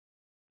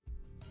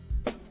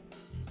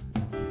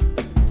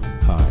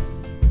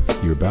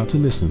about to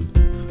listen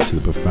to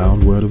the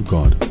profound Word of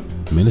God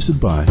ministered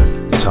by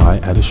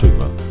Tai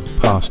Adeshugba,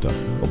 pastor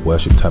of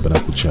Worship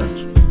Tabernacle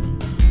Church.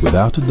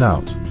 Without a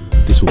doubt,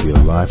 this will be a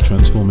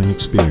life-transforming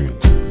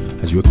experience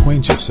as you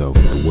acquaint yourself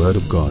with the Word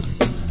of God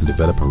and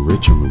develop a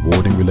rich and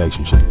rewarding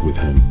relationship with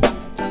Him.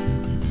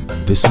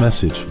 This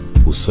message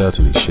will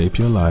certainly shape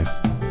your life,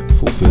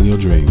 fulfill your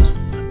dreams,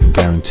 and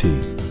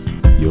guarantee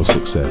your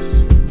success.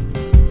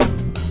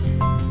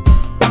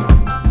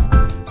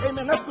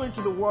 Amen. Let's go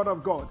into the Word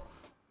of God.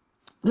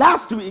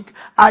 Last week,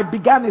 I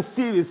began a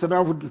series, and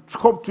I would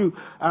hope to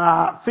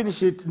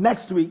finish it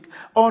next week,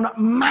 on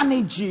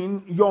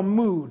managing your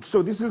mood.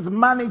 So this is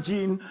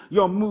managing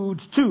your mood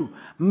too.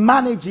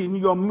 Managing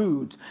your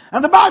mood.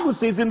 And the Bible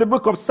says in the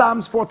book of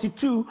Psalms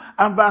 42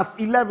 and verse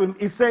 11,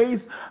 it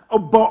says,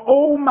 "But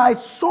oh my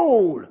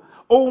soul,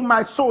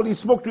 he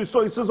spoke to his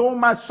soul. He says, oh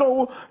my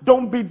soul,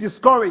 don't be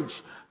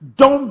discouraged.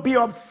 Don't be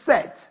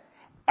upset.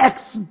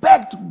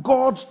 Expect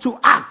God to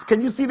act."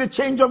 Can you see the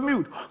change of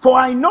mood? "For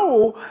I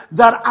know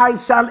that I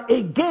shall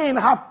again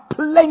have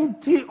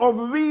plenty of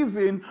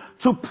reason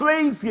to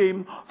praise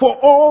Him for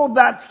all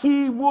that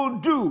He will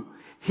do.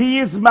 He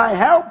is my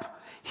help.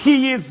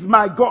 He is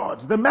my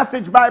God." The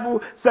Message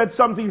Bible said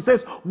something. It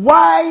says,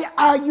 "Why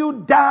are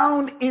you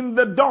down in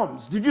the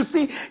dumps?" Did you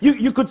see?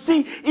 You could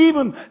see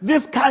even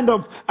this kind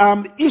of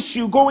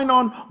issue going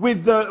on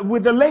with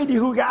the lady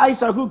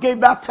Aisha, who gave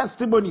that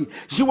testimony.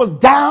 She was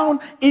down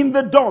in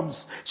the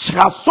dumps.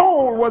 Her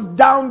soul was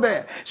down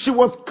there. She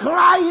was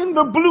crying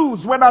the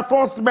blues when I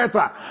first met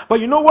her. But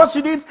you know what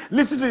she did?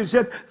 Listen to this. She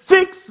said,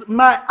 "Fix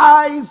my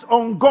eyes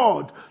on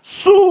God.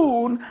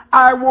 Soon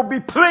I will be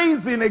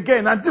praising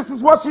again." And this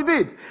is what she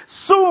did.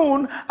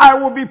 Soon I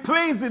will be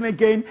praising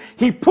again.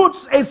 He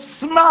puts a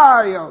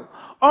smile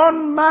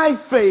on my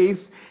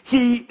face.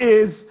 He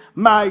is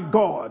my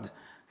God.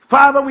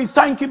 Father, we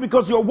thank you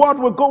because your word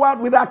will go out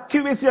with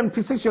accuracy and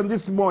precision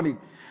this morning,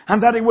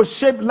 and that it will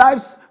shape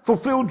lives,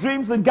 fulfill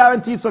dreams, and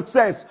guarantee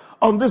success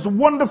on this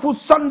wonderful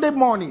Sunday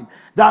morning.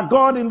 That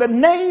God, in the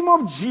name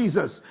of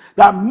Jesus,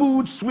 that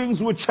mood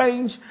swings will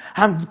change,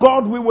 and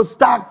God, we will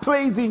start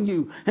praising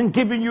you and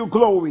giving you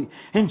glory.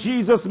 In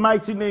Jesus'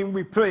 mighty name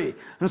we pray.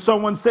 And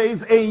someone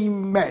says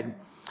amen.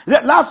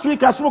 Last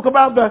week I spoke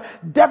about the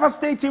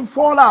devastating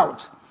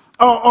fallout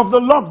of the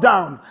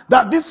lockdown,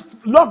 that this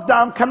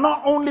lockdown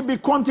cannot only be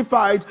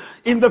quantified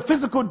in the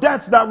physical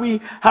deaths that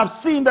we have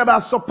seen that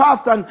have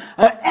surpassed an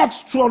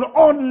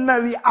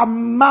extraordinary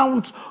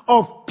amount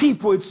of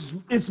people.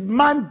 It's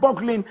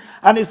mind-boggling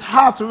and it's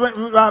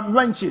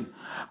heart-wrenching.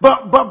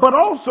 But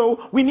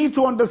also, we need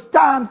to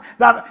understand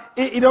that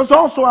it has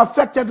also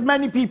affected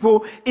many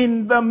people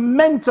in the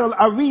mental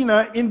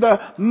arena, in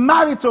the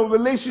marital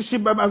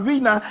relationship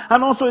arena,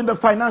 and also in the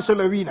financial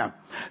arena.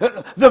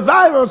 The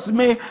virus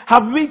may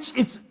have reached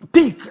its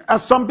peak,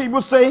 as some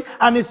people say,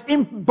 and its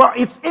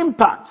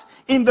impact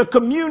in the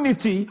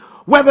community,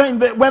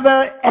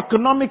 whether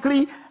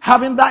economically,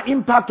 having that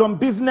impact on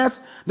business,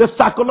 the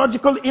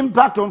psychological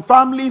impact on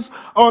families,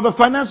 or the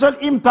financial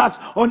impact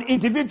on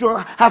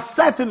individuals, has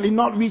certainly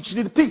not reached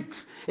its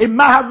peaks. It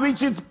might have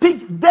reached its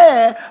peak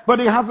there, but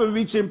it hasn't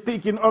reached its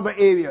peak in other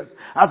areas.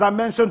 As I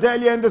mentioned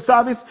earlier in the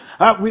service,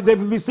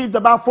 they've received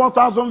about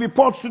 4,000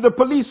 reports to the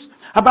police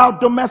about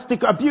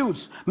domestic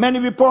abuse. Many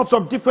reports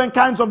of different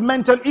kinds of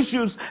mental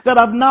issues that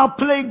have now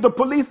plagued the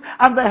police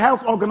and the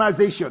health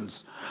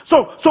organizations.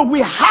 So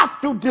we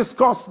have to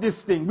discuss this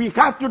thing. We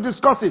have to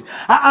discuss it.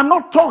 I'm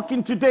not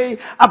talking today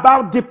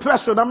about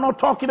depression. I'm not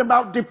talking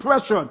about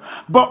depression,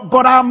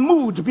 but our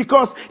mood,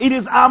 because it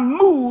is our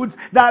mood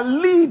that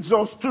leads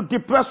us to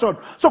depression.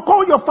 So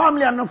call your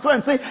family and your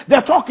friends. Say,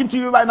 they're talking to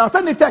you right now.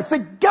 Send a text. Say,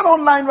 get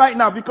online right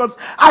now, because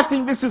I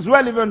think this is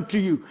relevant to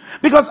you.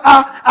 Because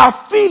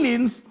our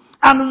feelings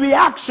and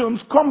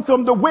reactions come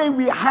from the way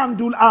we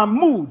handle our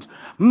mood.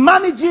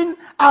 Managing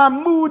our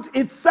mood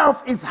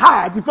itself is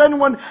hard. If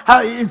anyone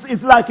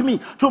is like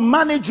me, to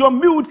manage your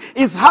mood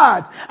is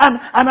hard. And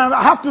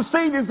I have to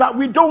say this, that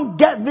we don't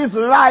get this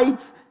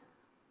right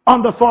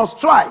on the first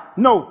try.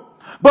 No.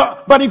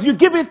 But if you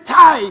give it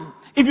time,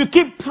 if you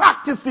keep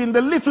practicing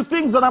the little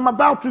things that I'm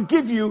about to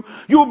give you,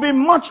 you'll be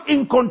much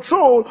in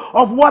control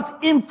of what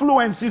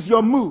influences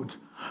your mood.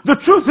 The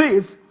truth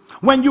is,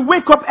 when you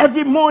wake up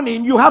every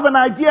morning, you have an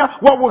idea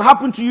what will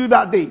happen to you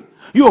that day.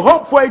 You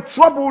hope for a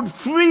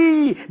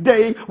trouble-free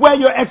day where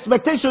your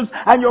expectations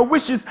and your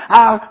wishes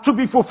are to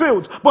be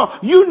fulfilled.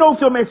 But you know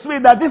from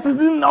experience that this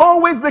isn't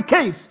always the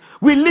case.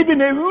 We live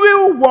in a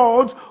real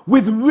world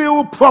with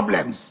real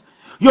problems.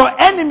 Your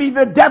enemy,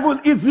 the devil,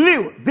 is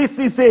real. This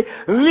is a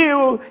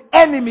real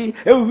enemy,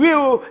 a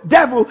real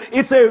devil.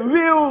 It's a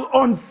real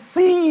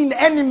unseen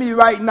enemy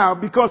right now,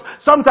 because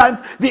sometimes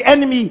the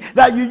enemy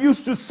that you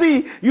used to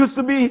see used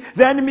to be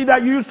the enemy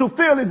that you used to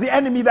feel is the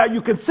enemy that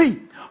you can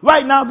see.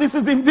 Right now, this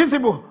is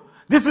invisible.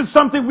 This is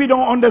something we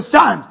don't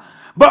understand.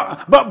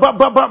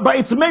 But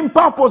its main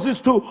purpose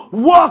is to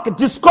work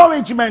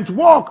discouragement,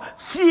 work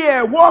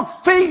fear, work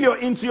failure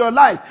into your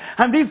life.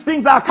 And these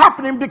things are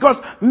happening because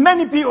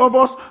many people of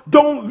us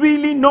don't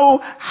really know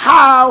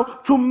how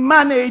to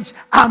manage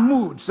our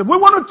moods. So we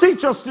want to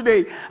teach us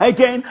today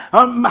again,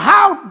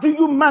 how do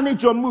you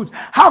manage your moods?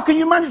 How can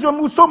you manage your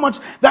mood so much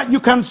that you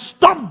can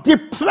stop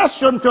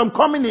depression from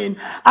coming in,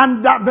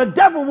 and that the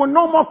devil will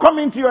no more come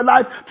into your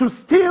life to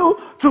steal,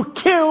 to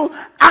kill,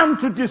 and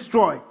to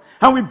destroy?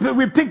 And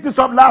we picked this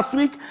up last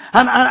week,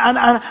 and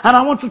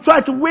I want to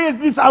try to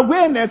raise this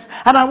awareness,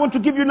 and I want to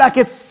give you like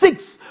a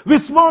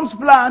 6-response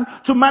plan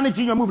to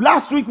managing your mood.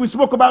 Last week we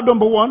spoke about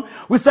number 1.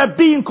 We said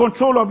be in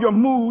control of your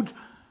mood,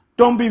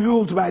 don't be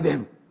ruled by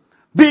them.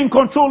 Be in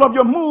control of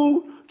your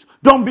mood,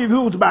 don't be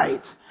ruled by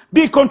it.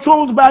 Be in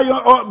control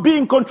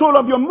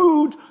of your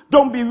mood,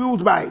 don't be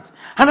ruled by it.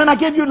 And then I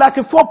gave you like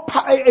a four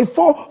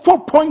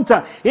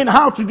pointer in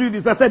how to do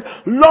this. I said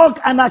log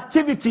an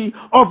activity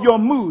of your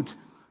mood.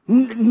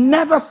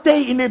 Never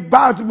stay in a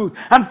bad mood.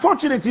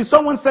 Unfortunately,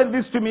 someone said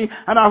this to me,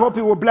 and I hope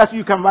it will bless you.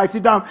 You can write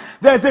it down.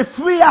 There's a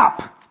free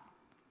app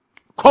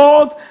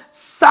called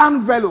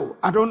Sanvelo.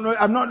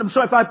 I'm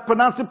sure if I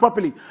pronounce it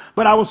properly,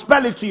 but I will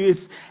spell it to you.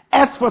 It's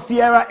S for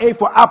Sierra, A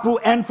for Apple,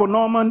 N for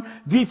Norman,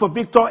 V for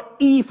Victor,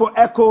 E for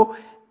Echo,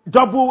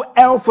 double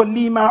L for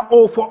Lima,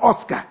 O for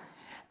Oscar.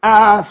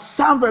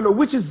 Sanvelo,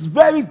 which is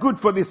very good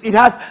for this. It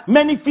has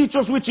many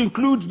features which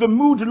include the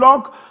mood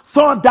log,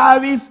 thought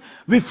diaries,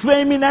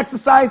 reframing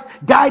exercise,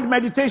 guide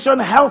meditation,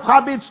 health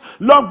habits,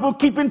 logbook,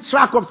 keeping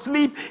track of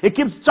sleep. It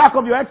keeps track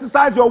of your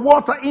exercise, your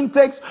water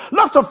intakes,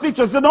 lots of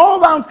features. An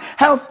all-round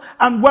health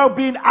and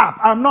well-being app.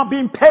 I'm not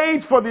being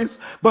paid for this,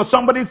 but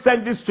somebody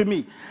sent this to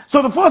me.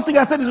 So the first thing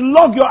I said is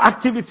log your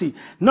activity.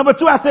 Number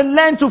 2, I said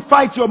learn to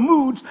fight your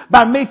moods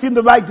by making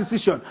the right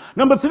decision.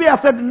 Number 3,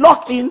 I said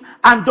lock in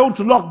and don't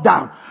lock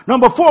down.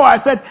 Number 4,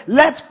 I said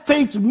let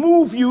faith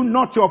move you,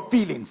 not your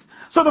feelings.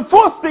 So the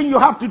first thing you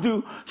have to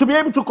do to be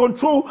able to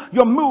control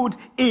your mood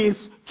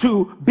is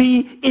to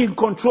be in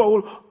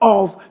control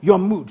of your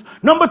mood.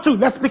 Number 2,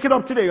 let's pick it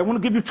up today. I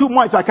want to give you 2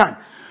 more if I can.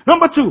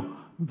 Number 2,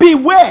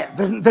 beware.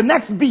 The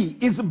next B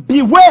is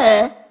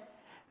beware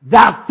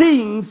that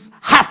things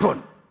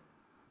happen.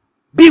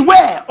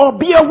 Beware or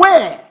be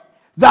aware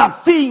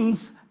that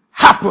things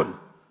happen.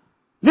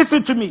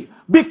 Listen to me.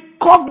 Be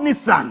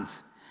cognizant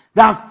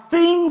that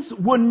things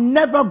will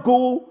never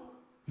go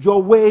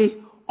your way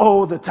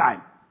all the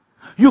time.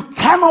 You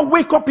cannot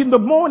wake up in the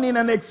morning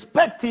and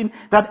expecting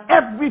that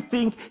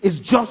everything is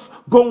just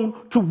going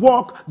to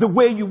work the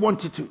way you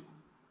want it to.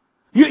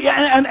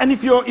 And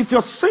if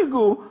you're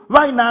single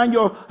right now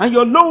and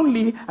you're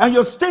lonely and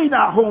you're staying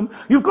at home,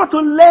 you've got to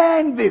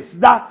learn this,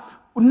 that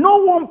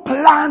no one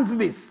planned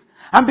this.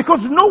 And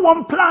because no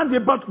one planned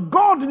it, but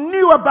God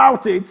knew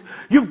about it,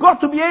 you've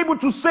got to be able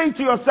to say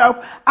to yourself,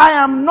 I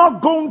am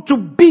not going to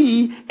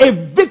be a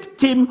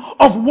victim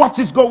of what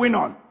is going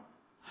on.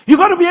 You've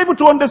got to be able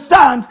to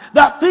understand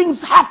that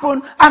things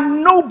happen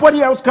and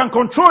nobody else can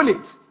control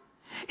it.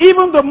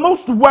 Even the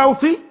most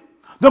wealthy,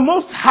 the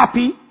most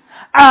happy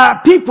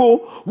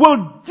people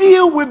will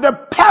deal with the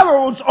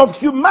perils of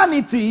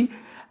humanity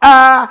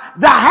that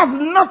has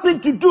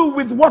nothing to do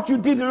with what you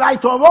did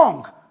right or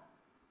wrong.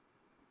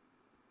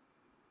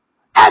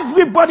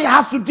 Everybody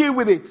has to deal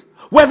with it.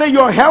 Whether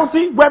you're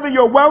healthy, whether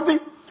you're wealthy,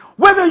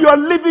 whether you're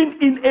living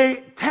in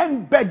a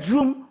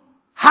 10-bedroom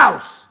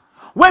house,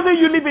 whether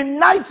you live in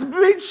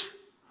Knightsbridge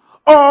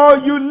or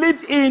you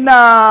live in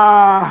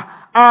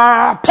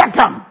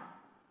Peckham.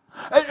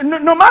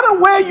 No matter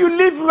where you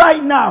live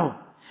right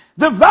now,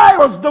 the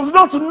virus does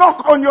not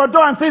knock on your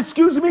door and say,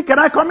 excuse me, can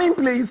I come in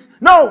please?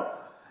 No.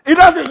 It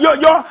doesn't. Your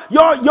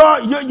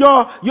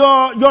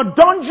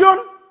dungeon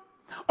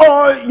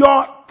or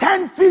your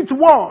 10-feet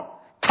wall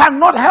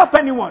cannot help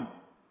anyone.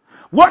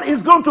 What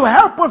is going to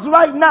help us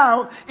right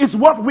now is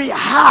what we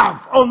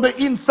have on the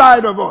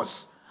inside of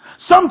us.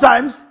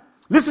 Sometimes,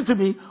 listen to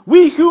me,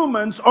 we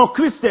humans or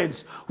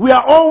Christians, we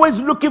are always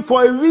looking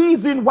for a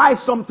reason why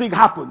something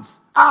happens.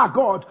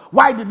 God,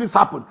 why did this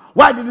happen?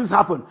 Why did this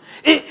happen?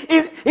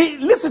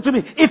 Listen to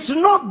me, it's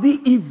not the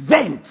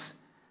event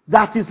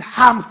that is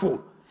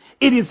harmful.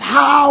 It is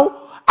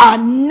how our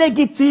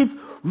negative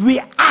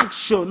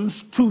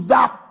reactions to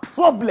that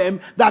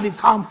problem that is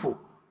harmful.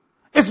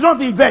 It's not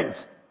the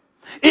event.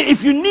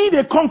 If you need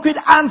a concrete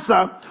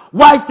answer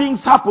why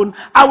things happen,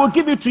 I will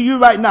give it to you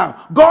right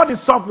now. God is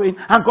sovereign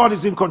and God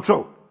is in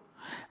control.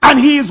 And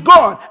He is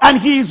God and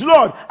He is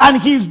Lord and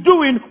He is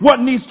doing what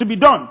needs to be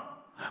done.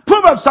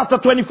 Proverbs chapter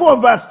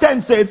 24 verse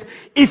 10 says,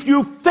 if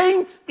you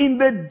faint in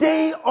the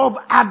day of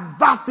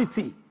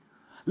adversity,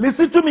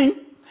 listen to me,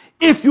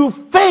 if you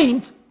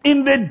faint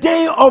in the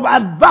day of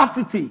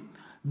adversity,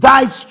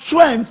 thy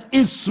strength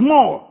is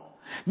small.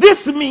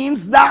 This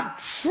means that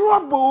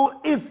trouble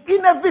is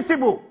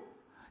inevitable.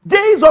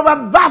 Days of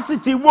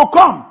adversity will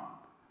come.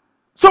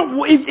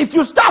 So if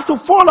you start to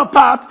fall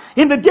apart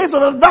in the days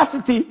of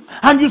adversity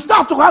and you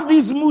start to have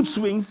these mood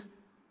swings,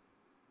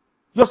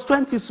 your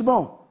strength is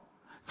small.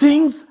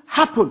 Things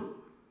happen.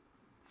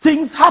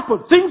 Things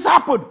happen. Things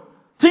happen.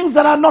 Things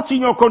that are not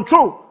in your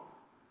control.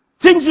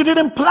 Things you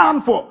didn't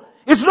plan for.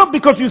 It's not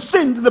because you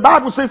sinned. The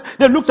Bible says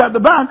they looked at the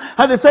man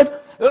and they said,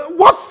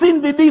 what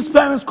sin did these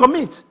parents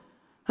commit?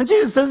 And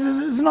Jesus says,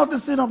 it's not the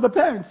sin of the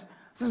parents.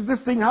 He says,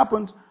 this thing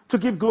happened to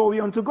give glory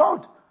unto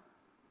God.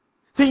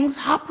 Things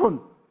happen.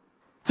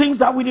 Things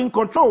that we didn't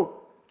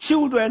control.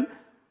 Children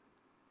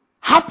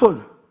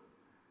happen.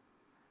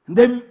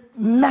 They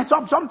mess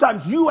up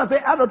sometimes. You as an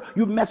adult,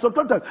 you mess up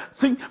sometimes.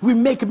 We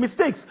make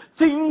mistakes.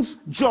 Things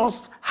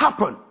just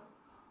happen.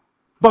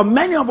 But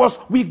many of us,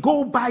 we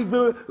go by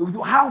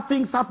how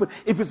things happen.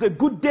 If it's a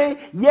good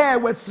day, yeah,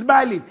 we're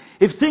smiling.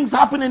 If things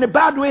happen in a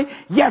bad way,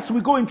 yes,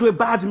 we go into a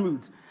bad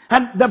mood.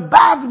 And the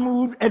bad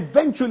mood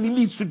eventually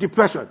leads to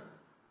depression.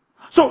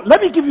 So let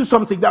me give you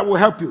something that will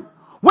help you.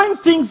 When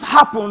things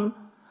happen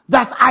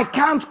that I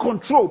can't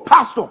control,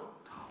 Pastor,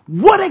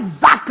 what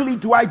exactly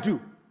do I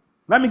do?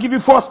 Let me give you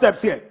 4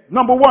 steps here.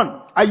 Number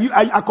 1,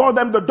 I call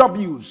them the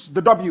W's.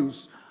 The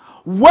W's.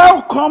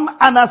 Welcome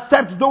and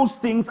accept those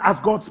things as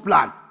God's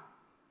plan.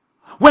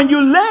 When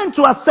you learn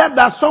to accept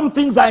that some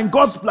things are in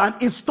God's plan,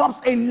 it stops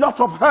a lot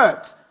of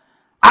hurt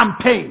and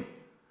pain.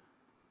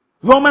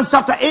 Romans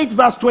chapter 8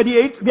 verse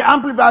 28, the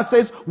Amplified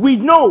says, we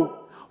know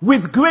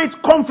with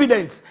great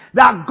confidence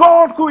that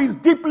God, who is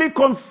deeply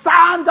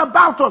concerned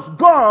about us,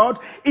 God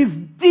is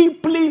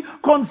deeply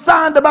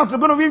concerned about us. I'm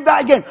going to read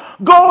that again.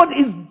 God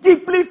is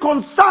deeply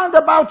concerned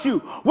about you.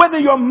 Whether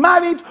you're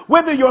married,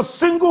 whether you're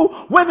single,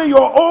 whether you're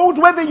old,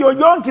 whether you're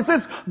young, he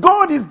says,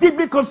 God is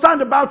deeply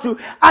concerned about you.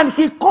 And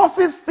he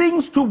causes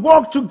things to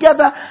work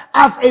together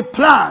as a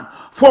plan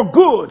for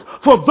good,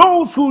 for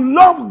those who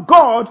love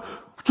God,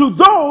 to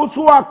those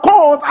who are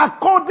called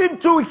according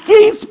to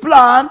his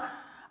plan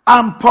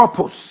and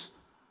purpose.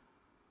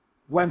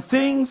 When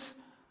things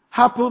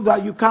happen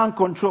that you can't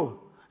control,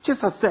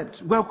 just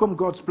accept, welcome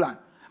God's plan,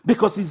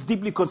 because he's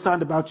deeply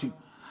concerned about you.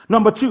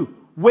 Number 2,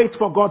 wait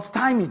for God's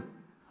timing.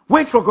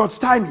 Wait for God's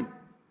timing.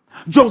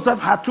 Joseph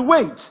had to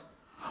wait.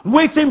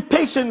 Waiting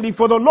patiently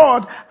for the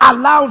Lord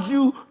allows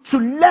you to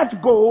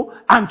let go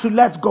and to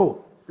let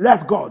go.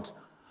 Let God.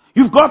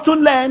 You've got to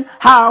learn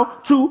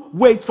how to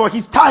wait for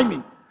his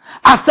timing.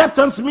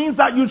 Acceptance means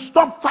that you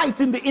stop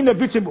fighting the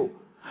inevitable.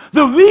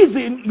 The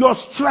reason you're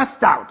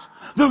stressed out,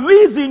 the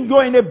reason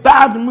you're in a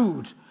bad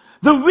mood,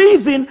 the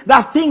reason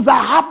that things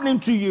are happening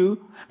to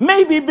you,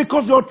 maybe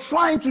because you're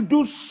trying to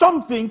do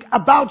something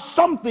about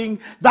something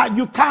that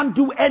you can't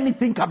do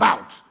anything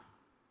about.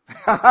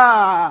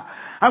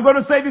 I'm going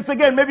to say this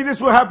again. Maybe this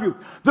will help you.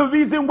 The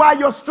reason why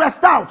you're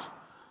stressed out,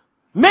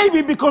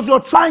 maybe because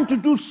you're trying to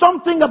do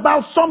something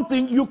about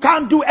something you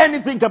can't do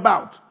anything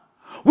about.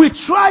 We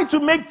try to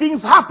make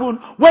things happen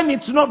when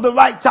it's not the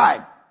right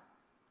time.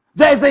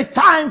 There's a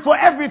time for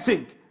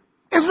everything.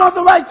 It's not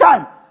the right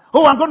time.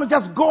 Oh, I'm going to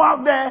just go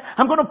out there.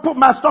 I'm going to put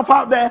my stuff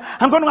out there.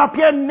 I'm going to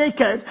appear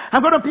naked.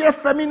 I'm going to appear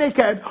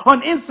semi-naked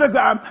on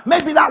Instagram.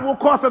 Maybe that will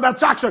cause an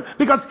attraction.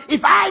 Because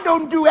if I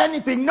don't do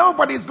anything,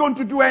 nobody's going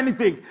to do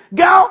anything.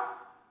 Girl,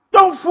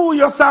 don't fool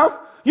yourself.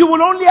 You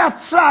will only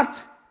attract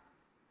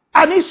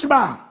an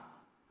Ishmael.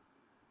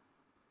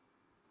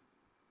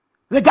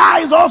 The guy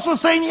is also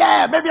saying,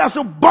 yeah, maybe I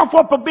should buff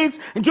up a bit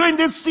during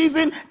this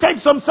season, take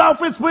some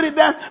selfies, put it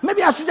there.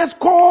 Maybe I should just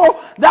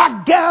call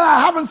that girl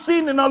I haven't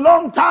seen in a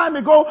long time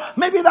ago.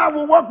 Maybe that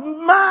will work.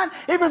 Man,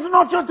 if it's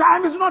not your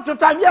time, it's not your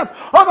time. Yes,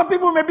 other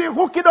people may be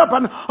hooking up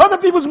and other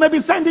people may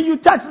be sending you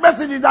text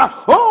messages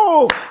that,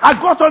 oh, I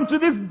got onto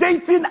this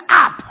dating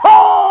app.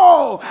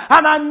 Oh,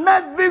 and I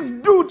met this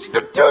dude,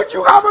 the dude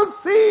you haven't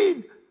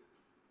seen.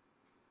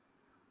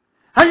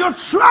 And you're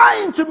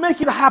trying to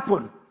make it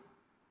happen.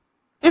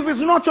 If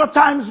it's not your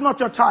time, it's not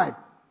your time.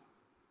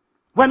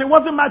 When it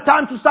wasn't my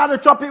time to start a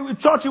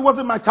church, it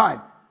wasn't my time.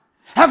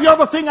 Every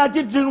other thing I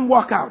did didn't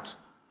work out.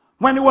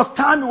 When it was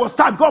time, it was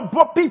time. God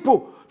brought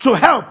people to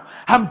help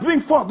and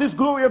bring forth this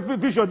glorious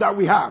vision that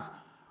we have.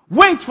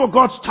 Wait for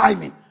God's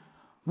timing.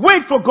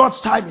 Wait for God's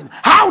timing.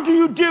 How do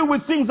you deal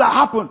with things that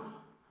happen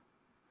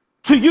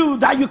to you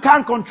that you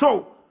can't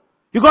control?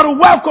 You've got to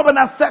welcome and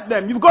accept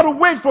them. You've got to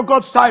wait for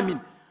God's timing.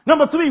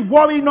 Number 3,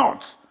 worry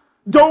not.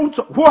 Don't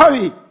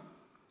worry.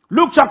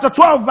 Luke chapter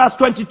 12 verse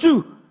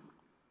 22.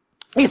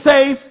 He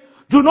says,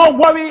 do not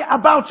worry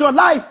about your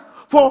life,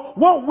 for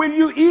what will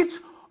you eat,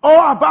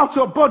 or about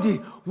your body,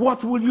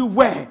 what will you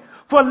wear?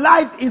 For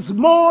life is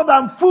more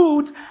than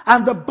food,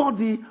 and the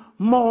body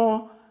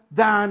more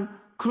than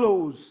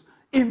clothes.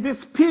 In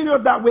this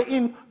period that we're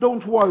in,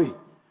 don't worry.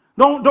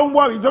 Don't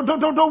worry.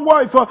 Don't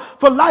worry,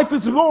 for life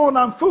is more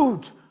than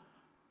food.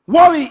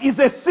 Worry is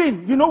a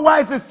sin. You know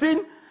why it's a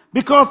sin?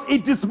 Because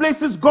it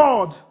displaces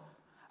God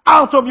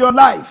out of your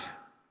life.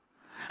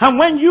 And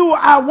when you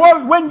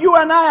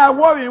and I are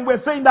worrying,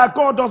 we're saying that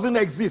God doesn't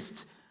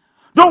exist.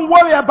 Don't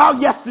worry about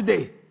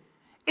yesterday.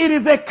 It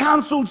is a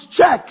cancelled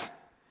check.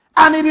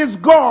 And it is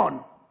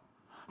gone.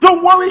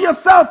 Don't worry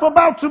yourself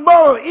about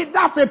tomorrow.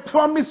 That's a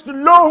promised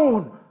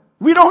loan.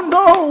 We don't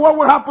know what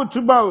will happen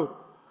tomorrow.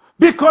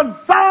 Be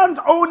concerned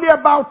only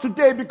about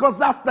today, because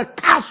that's the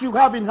cash you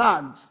have in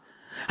hand.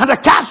 And the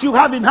cash you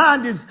have in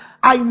hand is,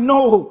 I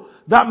know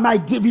that my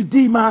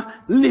Redeemer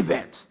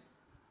liveth.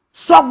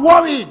 Stop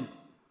worrying.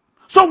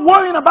 Stop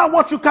worrying about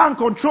what you can't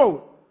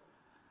control.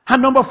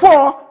 And number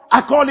 4,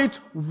 I call it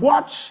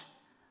watch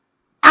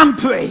and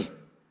pray.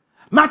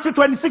 Matthew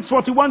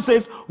 26:41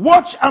 says,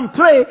 watch and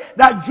pray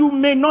that you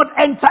may not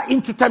enter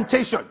into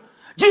temptation.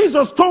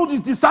 Jesus told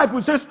his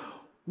disciples, says,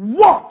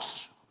 watch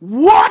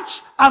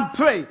and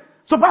pray.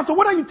 So Pastor,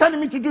 what are you telling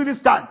me to do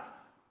this time?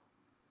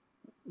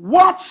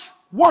 Watch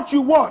what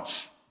you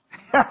watch.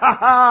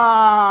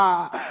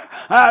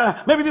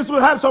 Maybe this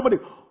will help somebody.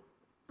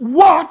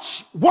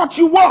 Watch what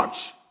you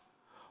watch.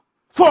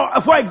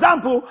 For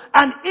example,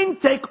 an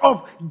intake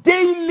of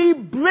daily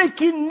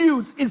breaking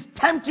news is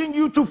tempting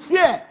you to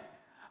fear.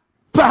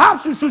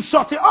 Perhaps you should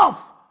shut it off.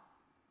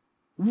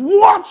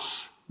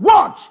 Watch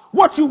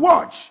what you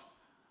watch.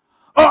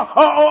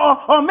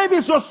 Or maybe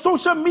it's your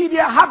social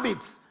media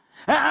habits.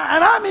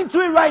 And I'm into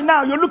it right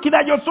now. You're looking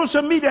at your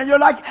social media and you're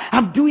like,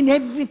 I'm doing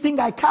everything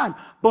I can.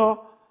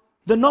 But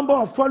the number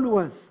of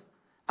followers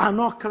are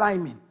not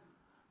climbing.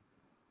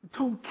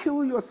 Don't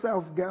kill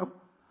yourself, girl.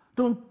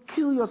 Don't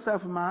kill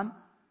yourself, man.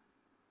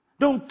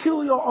 Don't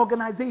kill your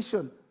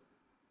organization.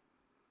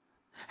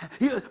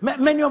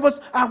 Many of us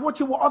are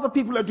watching what other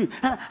people are doing.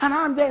 And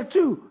I'm there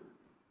too.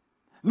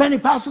 Many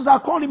pastors are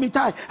calling me,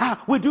 Ty,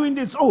 we're doing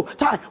this. Oh,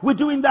 Ty, we're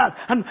doing that.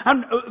 And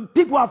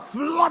people have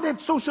flooded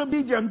social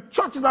media, and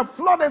churches have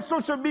flooded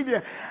social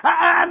media.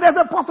 And there's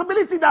a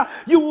possibility that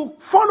you will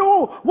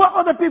follow what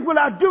other people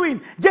are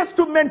doing just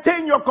to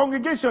maintain your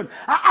congregation.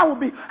 I will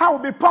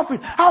be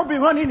puffing. I will be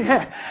running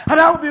here, and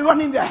I will be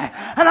running there,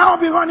 and I will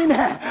be running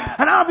here,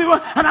 and I will be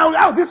running, and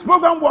I will, this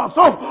program works.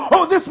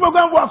 Oh, this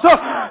program works.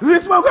 Oh,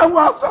 this program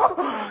works.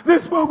 Oh,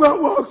 this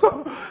program works.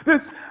 Oh,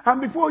 this. And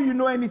before you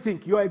know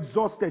anything, you're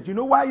exhausted. You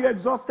know why you're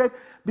exhausted?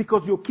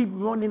 Because you keep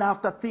running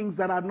after things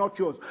that are not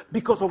yours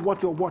because of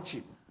what you're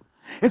watching.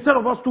 Instead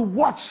of us to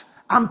watch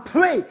and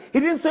pray. He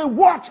didn't say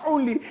watch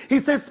only. He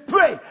says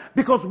pray.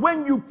 Because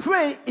when you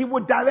pray, it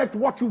will direct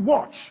what you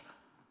watch.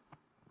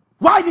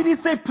 Why did he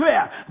say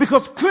prayer?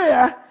 Because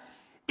prayer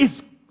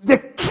is the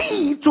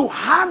key to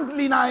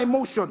handling our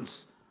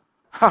emotions.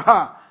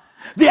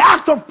 The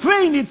act of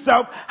praying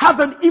itself has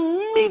an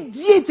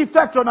immediate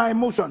effect on our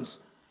emotions.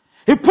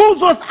 It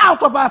pulls us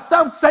out of our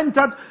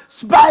self-centered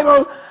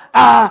spiral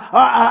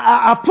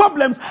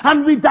problems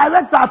and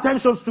redirects our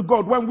attentions to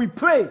God. When we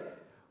pray,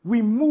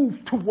 we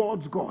move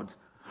towards God.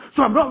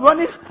 So I'm not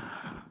running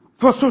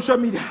for social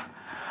media.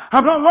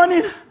 I'm not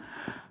running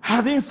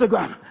at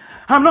Instagram.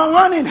 I'm not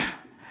running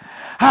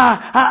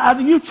at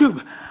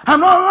YouTube.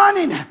 I'm not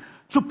running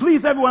to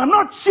please everyone. I'm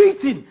not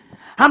cheating.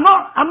 I'm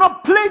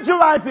not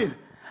plagiarizing.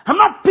 I'm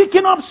not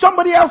picking up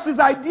somebody else's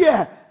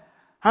idea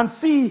and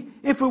see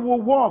if it will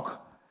work.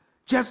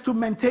 Just to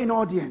maintain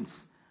audience.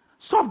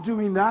 Stop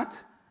doing that.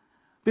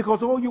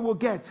 Because all you will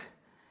get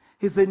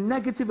is a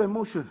negative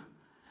emotion.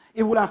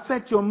 It will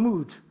affect your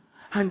mood.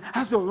 And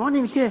as you're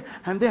running here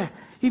and there,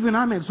 even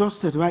I'm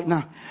exhausted right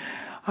now.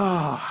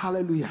 Oh,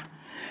 hallelujah.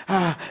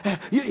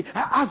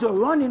 As you're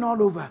running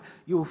all over,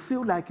 you'll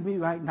feel like me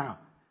right now.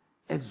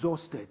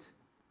 Exhausted.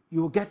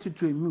 You'll get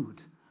into a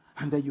mood.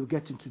 And then you'll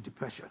get into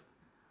depression.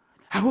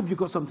 I hope you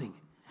got something.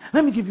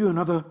 Let me give you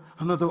another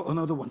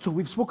one. So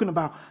we've spoken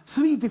about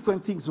 3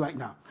 different things right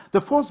now.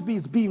 The first B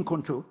is be in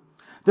control.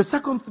 The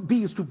second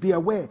B is to be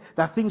aware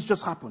that things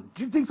just happen.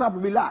 Things happen,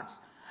 relax.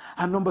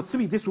 And number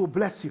 3, this will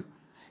bless you.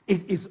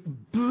 It is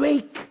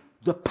break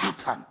the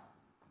pattern.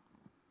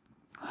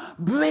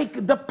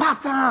 Break the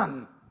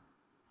pattern.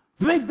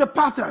 Break the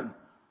pattern.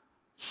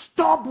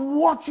 Stop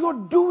what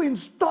you're doing.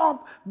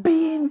 Stop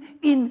being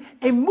in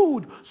a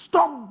mood.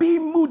 Stop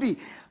being moody.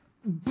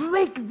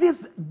 Break this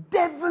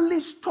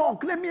devilish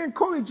talk. Let me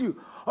encourage you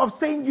of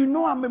saying,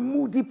 I'm a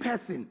moody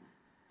person.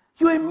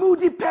 You're a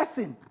moody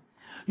person.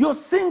 You're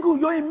single.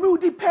 You're a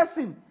moody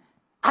person.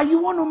 And you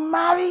want to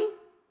marry?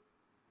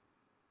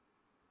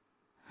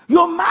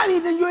 You're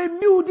married and you're a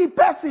moody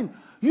person.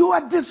 You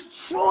are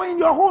destroying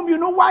your home. You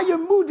know why you're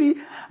moody?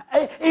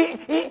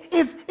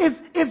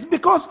 It's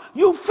because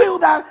you feel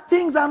that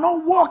things are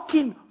not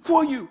working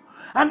for you.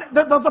 And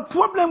there's a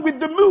problem with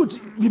the mood.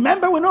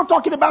 Remember, we're not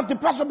talking about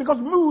depression because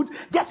mood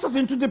gets us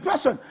into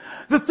depression.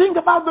 The thing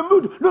about the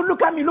mood,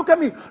 look at me.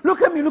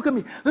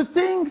 The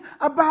thing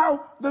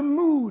about the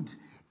mood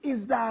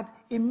is that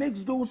it makes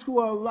those who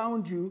are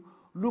around you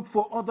look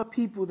for other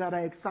people that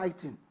are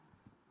exciting.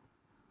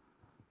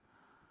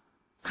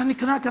 Can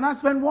I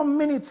spend 1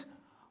 minute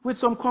with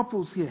some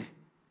couples here?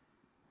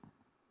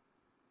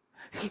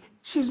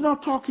 She's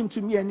not talking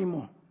to me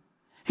anymore.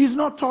 He's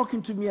not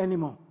talking to me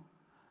anymore.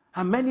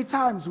 And many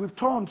times we've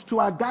turned to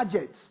our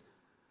gadgets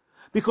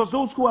because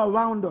those who are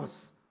around us,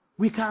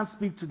 we can't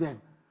speak to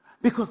them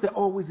because they're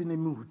always in a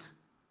mood.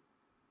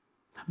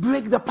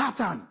 Break the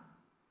pattern.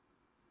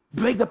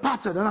 Break the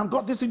pattern. And I've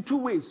got this in 2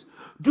 ways.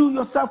 Do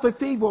yourself a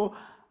favor,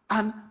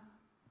 and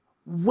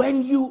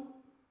when you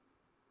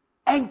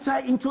enter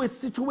into a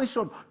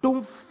situation,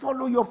 don't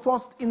follow your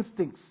first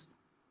instincts.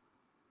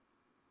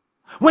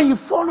 When you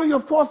follow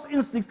your first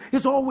instincts,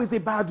 it's always a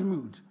bad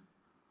mood.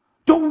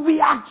 Don't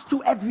react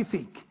to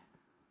everything.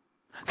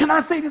 Can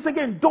I say this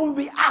again? Don't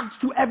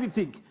react to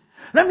everything.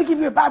 Let me give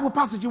you a Bible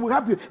passage. It will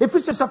help you.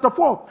 Ephesians chapter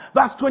 4,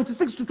 verse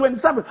 26 to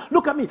 27.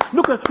 Look at me.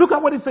 Look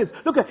at what it says.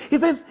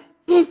 It says,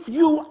 if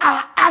you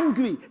are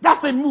angry,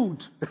 that's a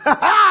mood.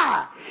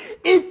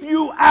 If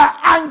you are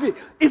angry,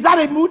 is that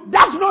a mood?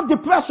 That's not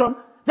depression.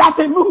 That's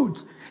a mood.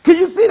 Can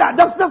you see that?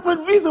 That's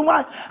the reason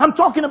why I'm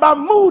talking about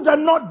mood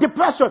and not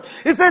depression.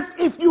 It says,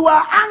 if you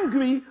are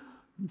angry,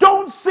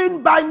 don't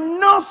sin by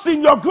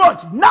nursing your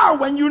grudge. Now,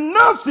 when you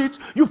nurse it,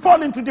 you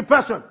fall into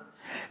depression.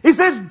 He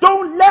says,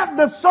 don't let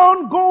the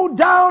sun go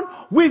down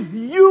with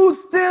you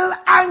still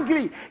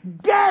angry.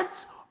 Get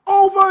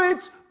over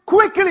it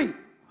quickly.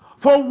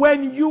 For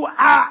when you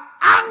are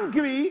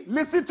angry,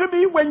 listen to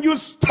me, when you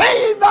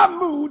stay in that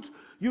mood,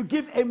 you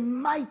give a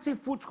mighty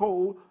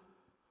foothold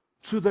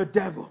to the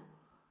devil.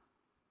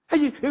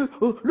 Hey,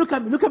 look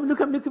at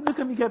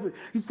me carefully.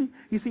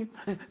 You see,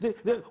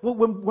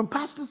 when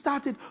Pastor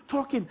started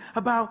talking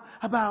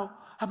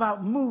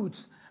about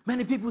moods,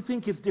 many people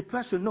think it's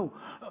depression. No,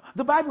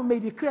 the Bible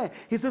made it clear.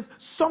 He says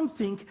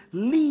something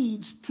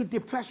leads to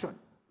depression.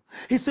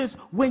 He says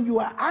when you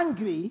are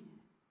angry,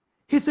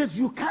 he says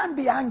you can't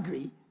be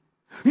angry.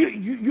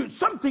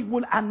 Something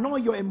will annoy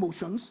your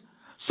emotions.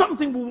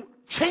 Something will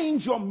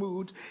change your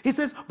mood. He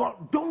says,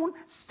 but don't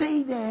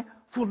stay there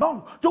for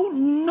long.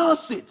 Don't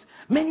nurse it.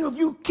 Many of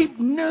you keep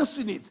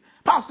nursing it.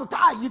 Pastor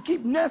Ty, you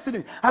keep nursing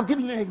it. I've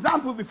given you an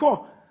example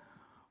before.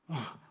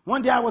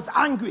 One day I was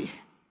angry.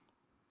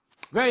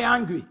 Very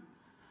angry.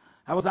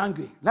 I was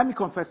angry. Let me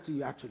confess to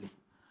you actually.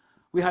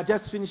 We had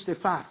just finished a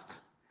fast.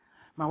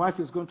 My wife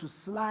is going to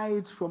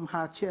slide from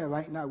her chair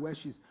right now where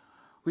she's.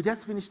 We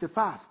just finished a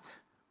fast.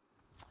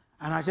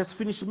 And I just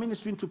finished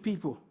ministering to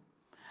people.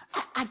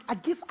 I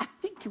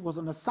think it was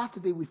on a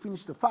Saturday we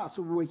finished the fast.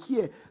 So we were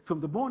here from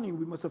the morning.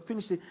 We must have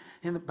finished it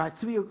by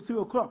 3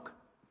 o'clock.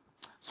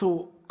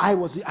 So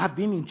I've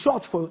been in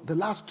church for the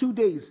last 2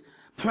 days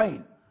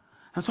praying.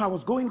 And so I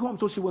was going home.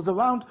 So she was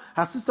around.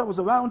 Her sister was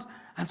around.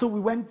 And so we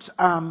went.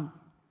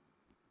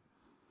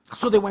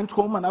 So they went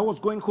home and I was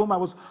going home. I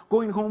was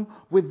going home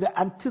with the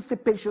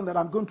anticipation that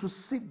I'm going to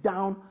sit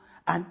down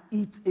and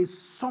eat a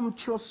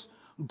sumptuous,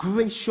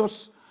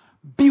 gracious,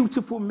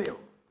 beautiful meal.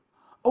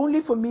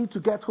 Only for me to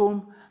get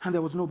home and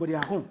there was nobody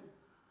at home.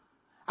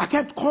 I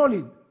kept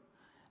calling.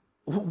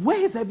 Where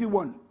is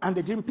everyone? And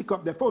they didn't pick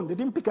up the phone. They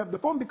didn't pick up the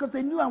phone because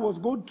they knew I was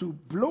going to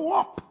blow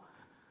up.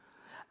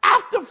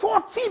 After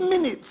 40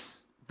 minutes,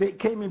 they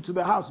came into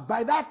the house.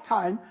 By that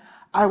time,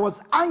 I was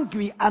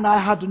angry and I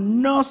had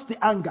nursed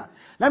the anger.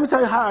 Let me tell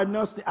you how I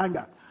nursed the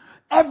anger.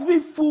 Every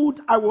food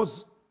I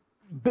was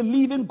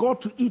believing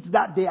God to eat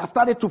that day, I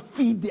started to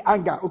feed the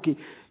anger. Okay,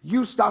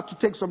 you start to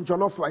take some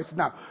jollof rice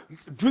now.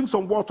 Drink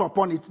some water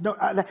upon it. No,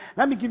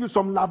 let me give you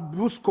some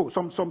Lambrusco,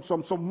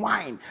 some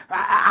wine.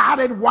 I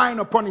added wine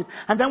upon it.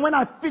 And then when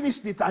I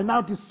finished it, I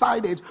now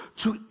decided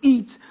to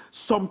eat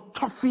some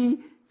toffee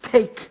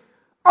cake.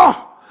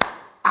 Oh,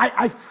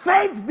 I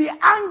fed the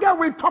anger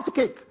with toffee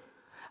cake.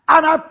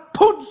 And I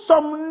put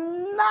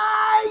some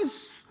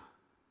nice,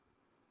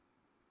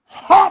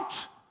 hot,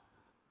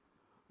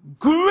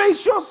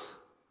 gracious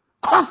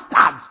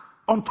custard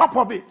on top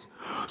of it.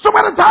 So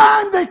by the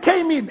time they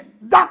came in,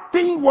 that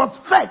thing was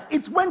fed.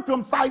 It went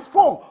from size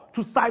 4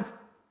 to size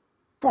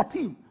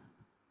 14.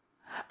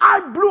 I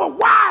blew away.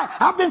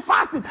 I've been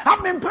fasting.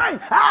 I've been praying.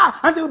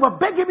 And they were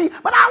begging me.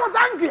 But I was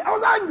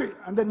angry.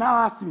 And they now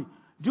asked me,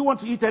 do you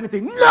want to eat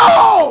anything?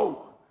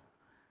 No!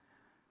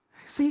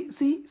 See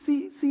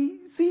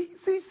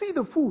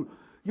the fool.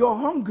 You're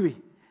hungry.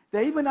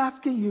 They're even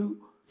asking you,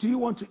 do you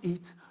want to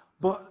eat?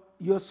 But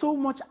you're so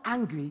much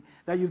angry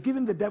that you've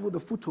given the devil the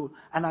foothold,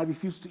 and I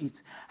refuse to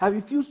eat. I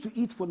refused to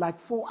eat for like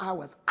 4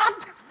 hours. I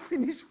just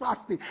finished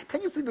fasting.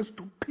 Can you see the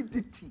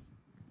stupidity?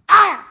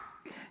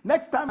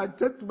 Next time I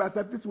said to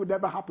myself, this will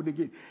never happen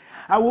again.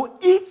 I will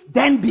eat,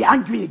 then be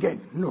angry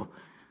again. No.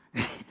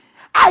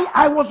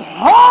 I was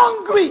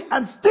hungry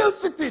and still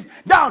sitting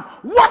down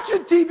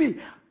watching TV.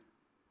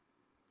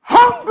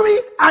 Hungry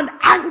and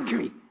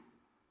angry.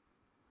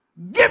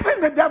 Giving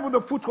the devil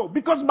the foothold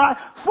because my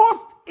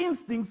first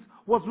instincts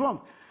was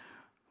wrong.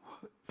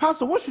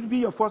 Pastor, what should be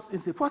your first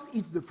instinct? First,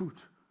 eat the fruit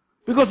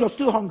because you're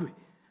still hungry.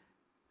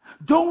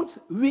 Don't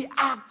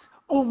react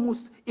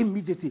almost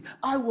immediately.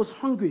 I was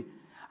hungry.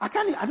 I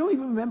don't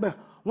even remember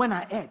when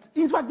I ate.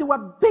 In fact, they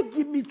were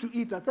begging me to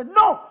eat. I said,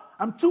 no,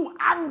 I'm too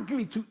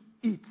angry to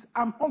eat.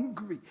 I'm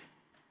hungry.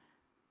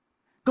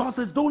 God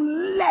says,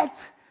 don't let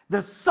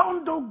the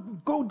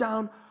sun go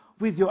down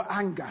with your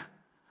anger.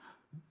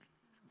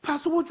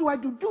 Pastor, what do I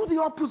do? Do the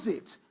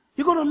opposite.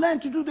 You're going to learn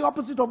to do the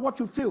opposite of what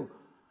you feel.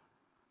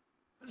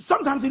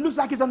 Sometimes it looks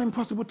like it's an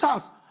impossible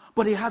task,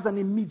 but it has an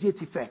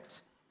immediate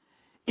effect.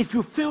 If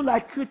you feel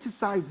like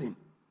criticizing,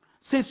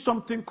 say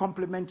something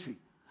complimentary.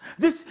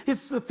 This is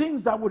the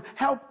things that would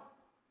help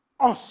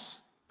us,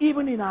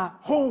 even in our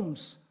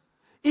homes,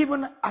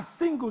 even as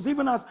singles,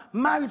 even as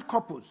married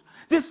couples.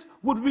 This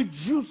would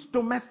reduce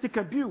domestic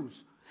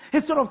abuse.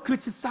 Instead of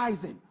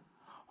criticizing,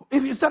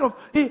 instead of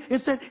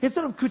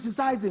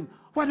criticizing,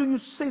 why don't you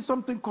say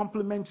something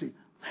complimentary?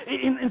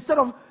 Instead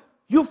of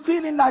you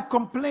feeling like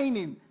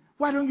complaining,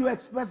 Why don't you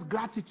express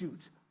gratitude?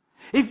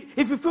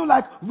 If you feel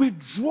like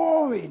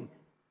withdrawing,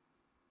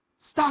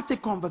 start a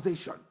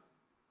conversation.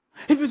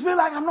 If you feel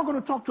like I'm not going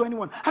to talk to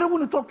anyone, I don't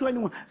want to talk to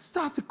anyone,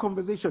 start a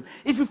conversation.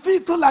 If you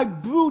feel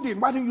like brooding,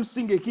 why don't you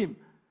sing a hymn?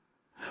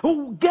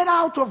 Oh, get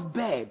out of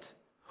bed.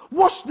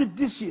 Wash the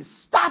dishes.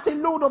 Start a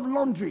load of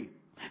laundry.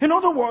 In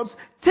other words,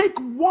 take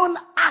one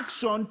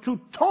action to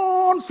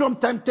turn from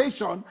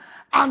temptation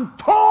and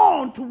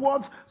turn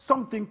towards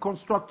something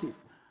constructive.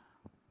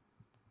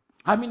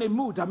 I'm in a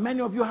mood, and many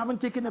of you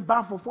haven't taken a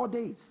bath for 4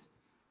 days.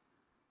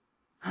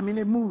 I'm in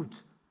a mood.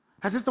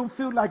 I just don't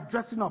feel like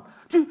dressing up.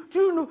 Do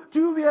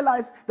you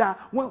realize that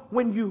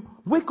when you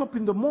wake up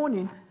in the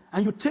morning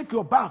and you take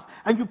your bath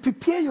and you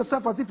prepare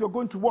yourself as if you're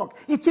going to work,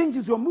 it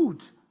changes your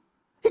mood.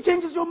 It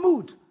changes your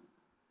mood.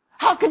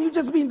 How can you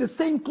just be in the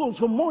same clothes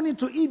from morning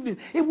to evening?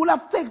 It will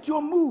affect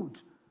your mood.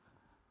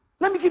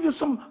 Let me give you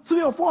some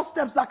 3 or 4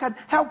 steps that can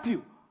help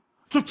you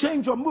to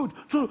change your mood,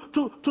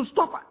 to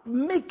stop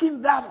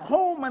making that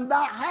home and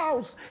that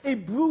house a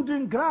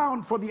brooding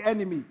ground for the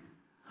enemy.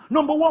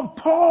 Number 1,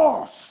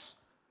 pause.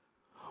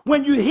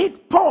 When you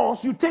hit pause,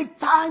 you take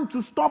time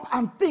to stop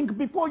and think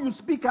before you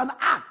speak and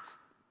act.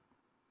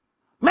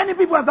 Many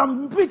people, as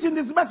I'm preaching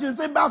this message,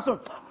 say,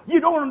 Pastor, you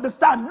don't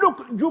understand.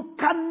 Look, you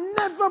can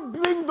never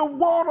bring the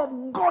word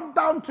of God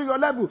down to your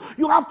level.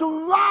 You have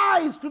to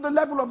rise to the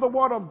level of the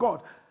word of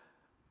God.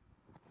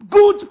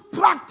 Good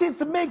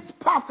practice makes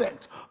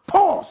perfect.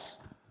 Pause.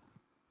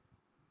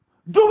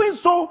 Doing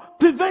so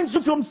prevents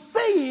you from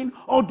saying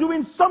or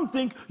doing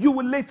something you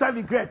will later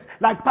regret.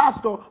 Like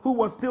Pastor who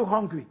was still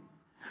hungry.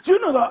 Do you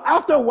know that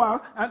after a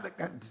while,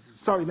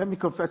 sorry, let me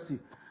confess to you.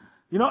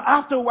 You know,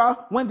 after a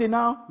while, when they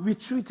now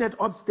retreated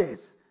upstairs,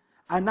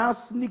 I now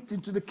sneaked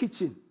into the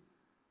kitchen.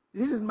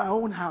 This is my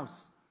own house.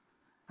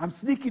 I'm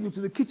sneaking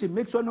into the kitchen,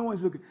 make sure no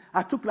one's looking.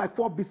 I took like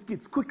 4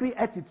 biscuits, quickly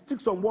ate it, took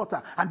some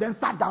water, and then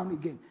sat down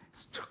again.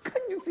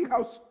 Can you see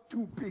how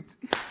stupid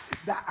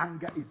that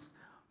anger is?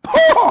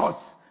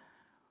 Pause!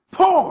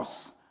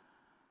 Pause!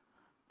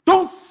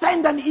 Don't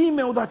send an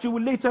email that you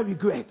will later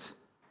regret.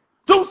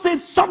 Don't say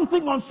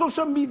something on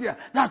social media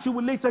that you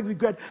will later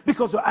regret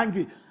because you're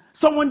angry.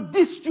 Someone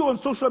dissed you on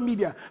social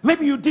media.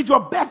 Maybe you did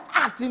your best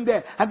act in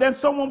there and then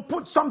someone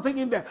put something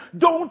in there.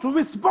 Don't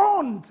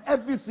respond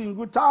every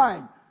single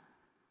time.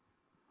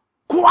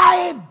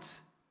 Quiet.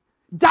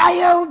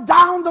 Dial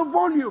down the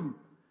volume.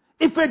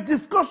 If a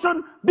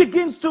discussion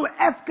begins to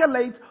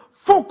escalate,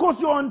 focus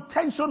your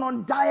attention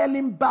on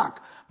dialing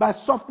back by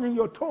softening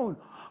your tone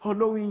or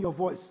lowering your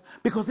voice.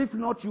 Because if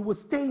not, you will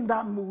stay in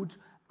that mood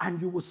and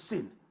you will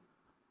sin.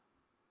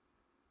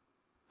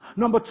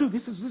 Number 2,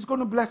 this is going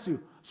to bless you.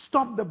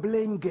 Stop the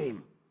blame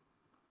game.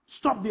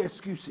 Stop the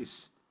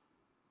excuses.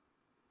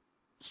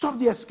 Stop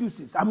the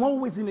excuses. I'm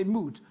always in a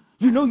mood.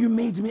 You know you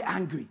made me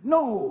angry.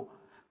 No.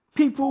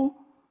 People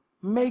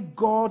make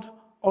God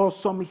or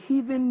some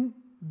heathen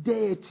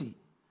deity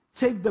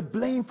take the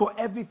blame for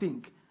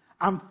everything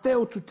and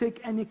fail to take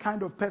any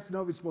kind of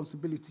personal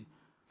responsibility.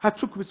 I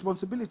took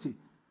responsibility.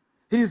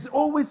 It is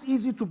always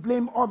easy to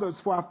blame others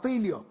for our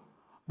failure,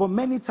 but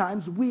many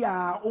times we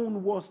are our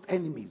own worst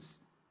enemies.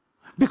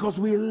 Because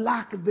we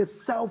lack the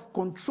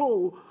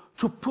self-control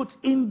to put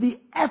in the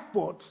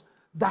effort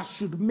that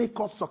should make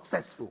us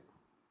successful.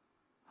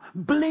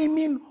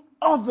 Blaming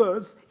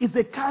others is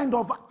a kind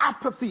of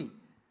apathy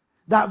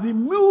that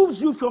removes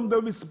you from the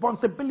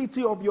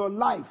responsibility of your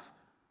life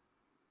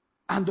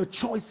and the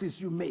choices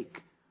you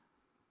make.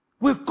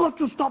 We've got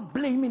to stop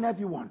blaming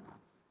everyone.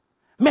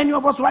 Many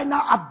of us right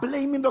now are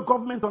blaming the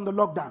government on the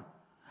lockdown.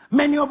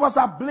 Many of us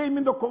are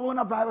blaming the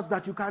coronavirus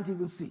that you can't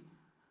even see.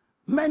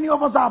 Many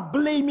of us are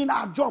blaming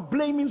our job,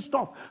 blaming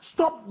stuff.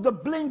 Stop the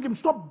blame game.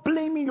 Stop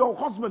blaming your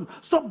husband.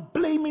 Stop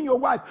blaming your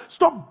wife.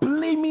 Stop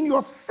blaming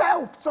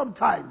yourself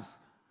sometimes.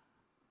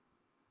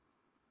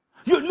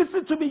 You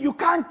listen to me. You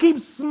can't keep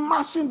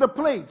smashing the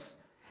plates.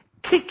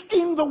 Kick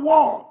in the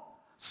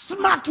wall.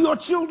 Smack your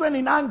children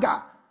in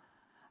anger.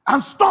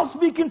 And stop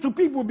speaking to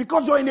people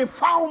because you're in a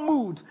foul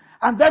mood.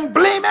 And then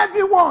blame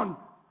everyone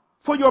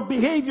for your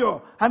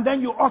behavior. And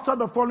then you utter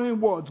the following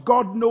words.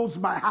 God knows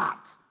my heart.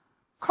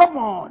 Come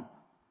on.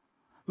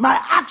 My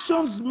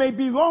actions may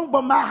be wrong,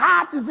 but my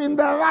heart is in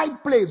the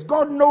right place.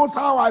 God knows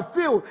how I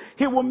feel.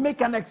 He will make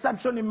an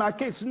exception in my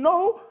case.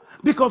 No,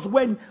 because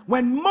when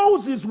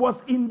Moses was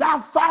in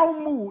that foul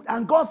mood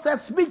and God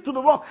said, speak to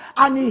the rock,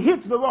 and he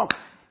hit the rock,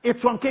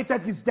 it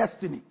truncated his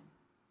destiny.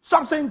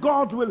 Stop saying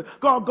God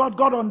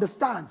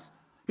understands.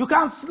 You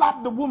can't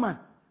slap the woman.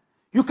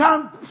 You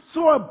can't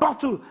throw a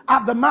bottle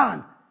at the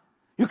man.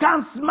 You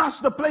can't smash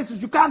the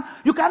places. You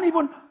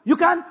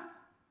can't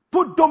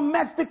put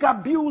domestic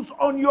abuse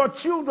on your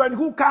children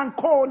who can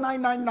call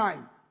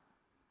 999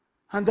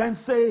 and then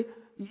say,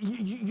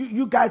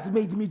 you guys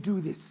made me do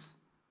this.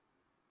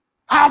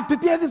 I had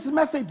prepared this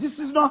message.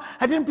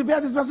 I didn't prepare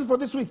this message for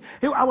this week.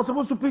 I was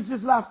supposed to preach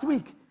this last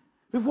week.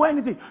 Before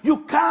anything,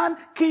 you can't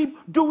keep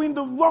doing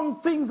the wrong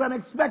things and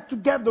expect to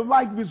get the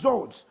right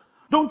results.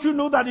 Don't you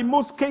know that in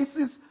most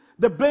cases,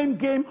 the blame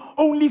game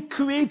only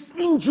creates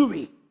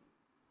injury?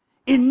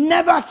 It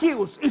never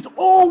heals. It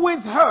always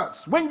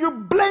hurts. When you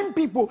blame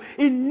people,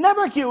 it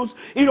never heals.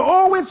 It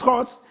always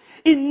hurts.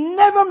 It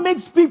never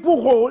makes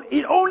people whole.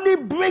 It only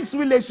breaks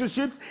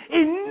relationships.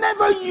 It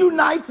never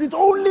unites. It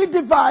only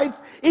divides.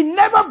 It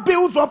never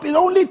builds up. It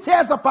only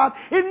tears apart.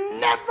 It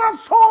never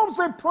solves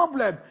a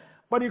problem,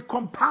 but it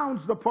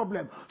compounds the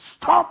problem.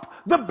 Stop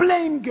the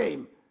blame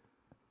game.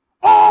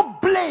 All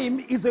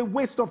blame is a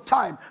waste of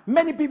time.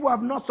 Many people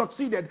have not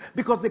succeeded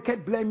because they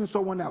kept blaming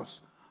someone else.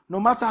 No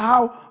matter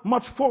how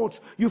much fault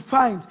you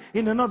find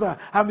in another,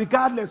 and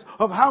regardless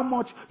of how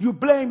much you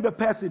blame the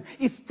person,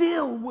 it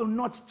still will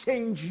not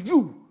change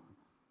you.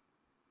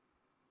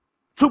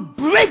 To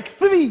break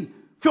free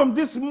from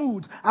this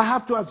mood, I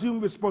have to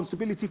assume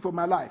responsibility for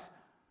my life.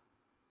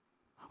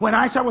 When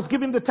Aisha was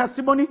giving the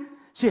testimony,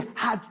 she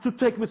had to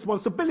take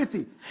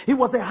responsibility. It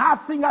was a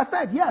hard thing, I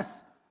said, yes.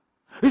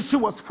 She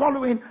was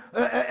following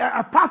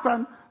a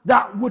pattern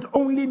that would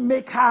only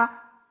make her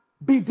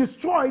be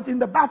destroyed in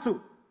the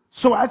battle.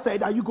 So I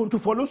said, are you going to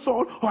follow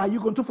Saul or are you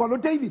going to follow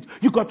David?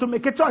 You got to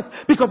make a choice.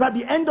 Because at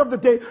the end of the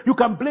day, you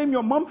can blame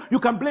your mom, you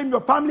can blame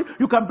your family,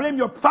 you can blame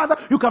your father,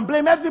 you can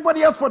blame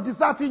everybody else for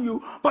deserting you,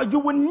 but you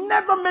will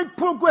never make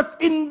progress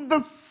in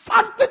the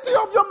sanctity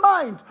of your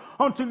mind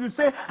until you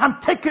say, I'm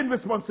taking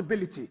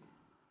responsibility.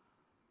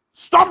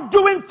 Stop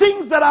doing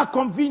things that are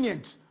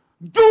convenient.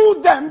 Do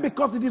them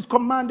because it is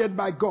commanded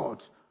by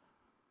God.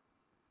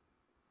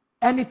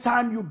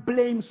 Anytime you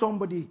blame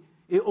somebody,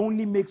 it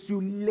only makes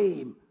you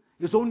lame.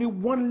 There's only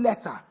one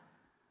letter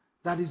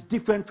that is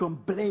different from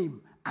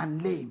blame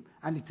and lame,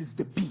 and it is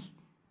the B.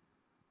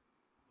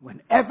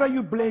 Whenever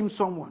you blame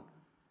someone,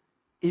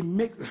 it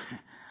makes...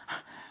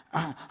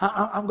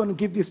 I'm going to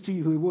give this to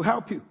you. It will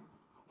help you.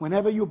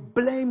 Whenever you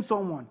blame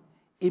someone,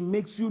 it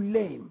makes you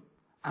lame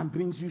and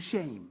brings you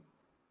shame.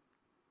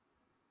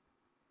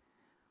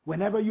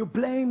 Whenever you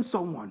blame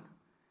someone,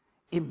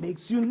 it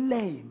makes you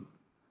lame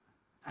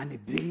and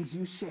it brings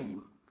you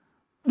shame.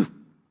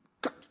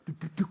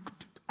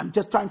 I'm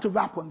just trying to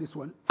rap on this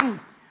one.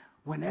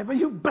 Whenever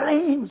you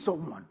blame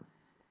someone,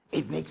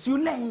 it makes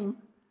you lame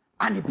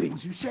and it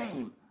brings you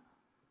shame.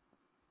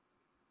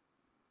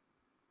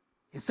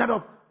 Instead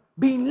of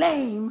being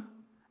lame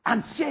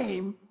and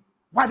shame,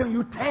 why don't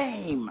you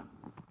tame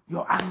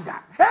your anger?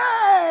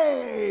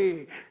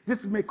 Hey!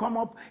 This may come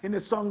up in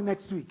a song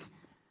next week.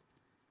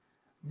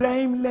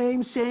 Blame,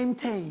 lame, shame,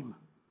 tame.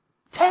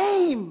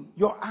 Tame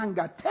your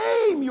anger.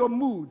 Tame your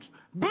mood.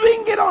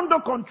 Bring it under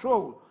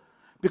control.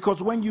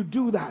 Because when you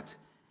do that,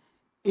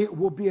 it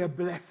will be a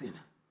blessing.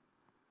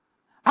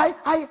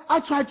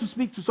 I tried to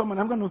speak to someone.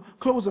 I'm going to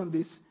close on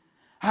this.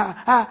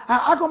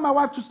 I got my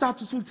wife to start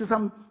to speak to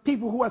some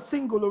people who are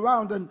single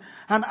around and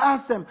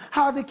ask them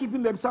how are they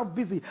keeping themselves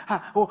busy,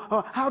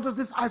 or how does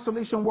this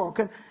isolation work?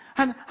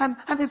 And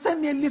they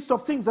sent me a list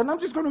of things, and I'm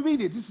just going to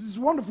read it. This is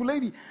a wonderful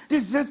lady.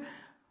 This says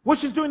what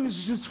she's doing is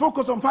she's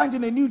focused on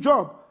finding a new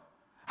job.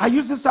 I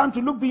use this time to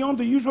look beyond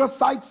the usual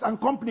sites and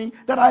company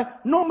that I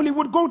normally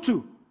would go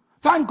to.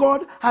 Thank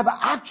God, I've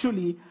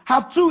actually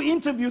had 2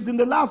 interviews in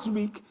the last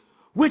week,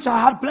 which I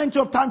had plenty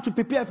of time to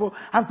prepare for,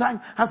 and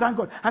thank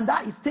God. And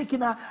that is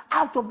taking her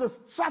out of the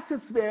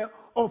stratosphere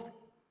of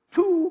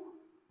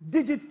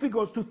 2-digit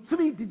figures to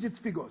 3-digit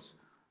figures.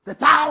 The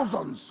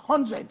thousands,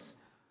 hundreds,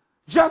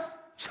 just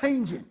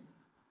changing.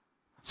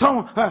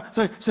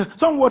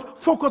 Somewhat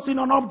focusing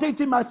on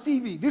updating my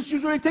CV. This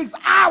usually takes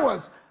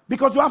hours,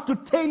 because you have to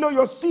tailor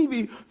your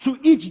CV to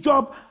each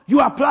job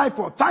you apply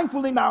for.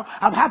 Thankfully now,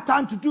 I've had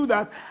time to do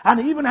that, and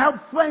even help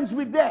friends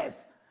with theirs.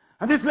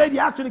 And this lady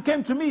actually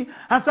came to me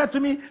and said to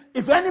me,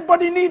 if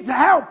anybody needs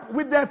help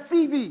with their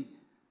CV,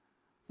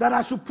 that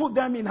I should put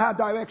them in her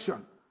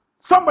direction.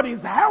 Somebody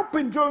is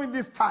helping during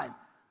this time.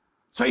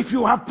 So if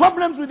you have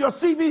problems with your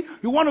CV,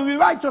 you want to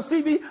rewrite your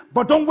CV,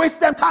 but don't waste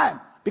their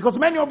time. Because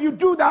many of you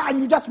do that and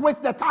you just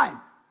waste their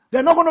time.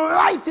 They're not going to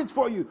write it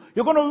for you.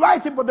 You're going to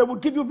write it, but they will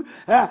give you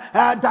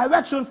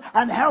directions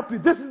and help you.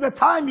 This is the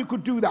time you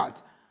could do that.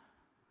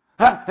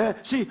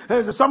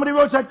 Somebody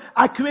wrote, said,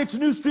 I create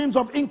new streams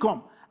of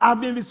income.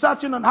 I've been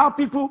researching on how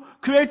people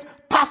create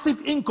passive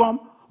income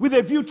with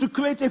a view to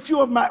create a few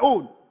of my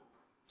own.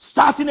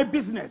 Starting a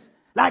business.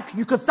 Like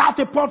you could start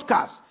a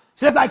podcast.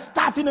 She said, like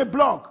starting a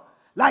blog.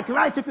 Like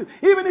write a film.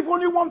 Even if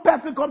only one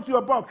person comes to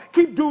your blog,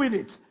 keep doing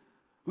it.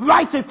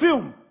 Write a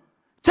film.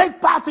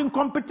 Take part in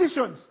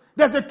competitions.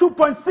 There's a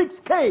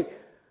 2.6K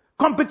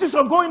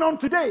competition going on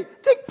today.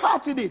 Take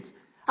part in it.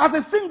 As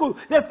a single,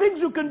 there are things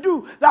you can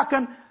do that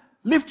can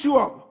lift you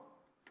up.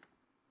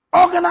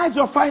 Organize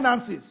your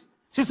finances.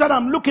 She said,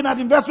 I'm looking at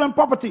investment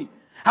property.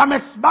 I'm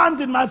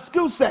expanding my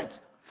skill set.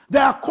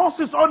 There are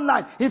courses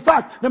online. In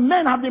fact, the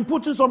men have been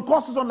putting some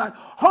courses online.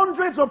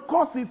 Hundreds of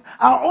courses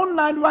are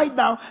online right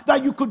now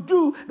that you could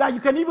do, that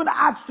you can even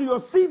add to your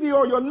CV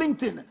or your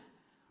LinkedIn.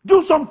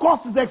 Do some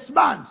courses,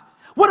 expand.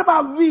 What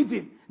about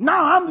reading?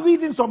 Now I'm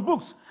reading some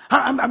books.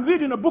 I'm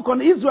reading a book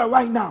on Israel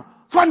right now.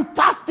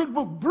 Fantastic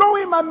book,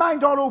 blowing my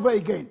mind all over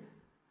again.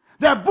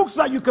 There are books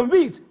that you can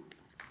read.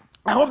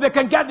 I hope they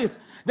can get this.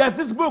 There's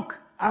this book.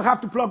 I'll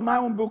have to plug my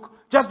own book.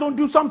 Just Don't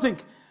Do Something.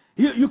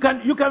 You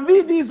can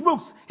read these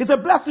books. It's a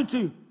blessing to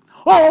you.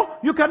 Or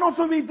you can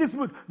also read this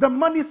book, The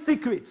Money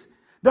Secret.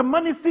 The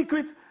Money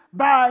Secret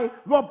by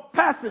Rob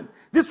Person.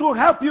 This will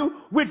help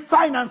you with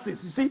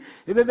finances. You see,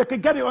 they can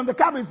get it on the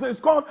cover.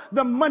 It's called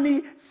The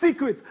Money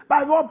Secret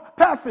by Rob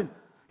Person.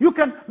 You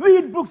can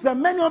read books. There are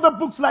many other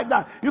books like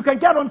that. You can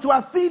get onto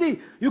a CD.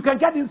 You can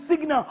get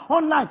Insignia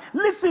online.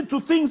 Listen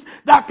to things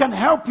that can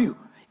help you,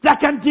 that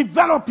can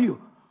develop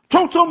you.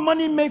 Total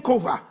Money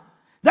Makeover.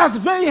 That's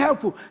very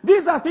helpful.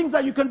 These are things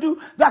that you can do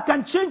that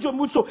can change your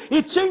mood. So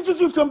it changes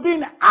you from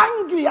being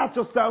angry at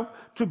yourself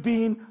to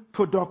being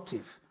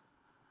productive.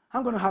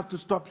 I'm going to have to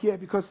stop here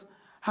because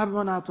I've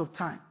run out of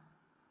time.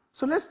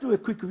 So let's do a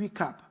quick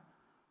recap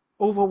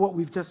over what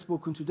we've just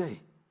spoken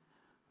today.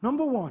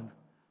 Number one,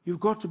 you've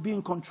got to be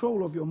in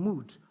control of your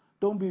mood.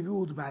 Don't be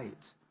ruled by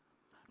it.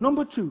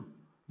 Number two,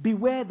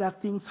 beware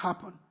that things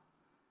happen.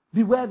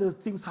 Beware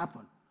that things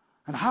happen.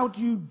 And how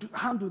do you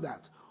handle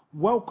that?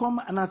 Welcome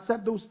and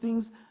accept those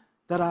things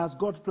that are as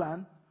God's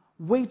plan.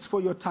 Wait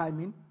for your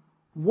timing.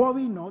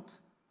 Worry not.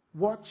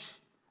 Watch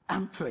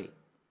and pray.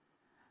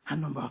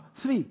 And number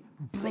three,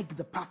 break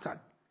the pattern.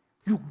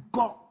 You've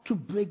got to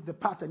break the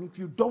pattern. If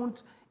you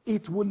don't,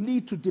 it will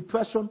lead to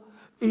depression.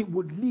 It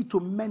would lead to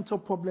mental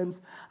problems,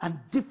 and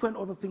different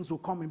other things will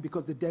come in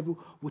because the devil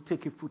will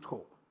take a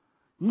foothold.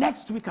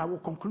 Next week, I will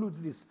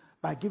conclude this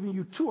by giving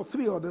you 2 or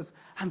 3 others,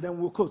 and then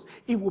we'll close.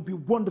 It will be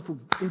wonderful.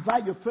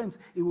 Invite your friends.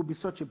 It will be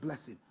such a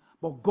blessing.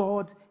 But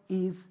God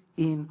is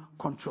in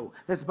control.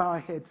 Let's bow our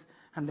heads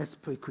and let's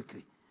pray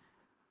quickly.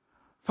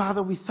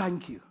 Father, we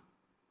thank you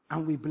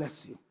and we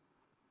bless you.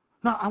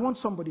 Now, I want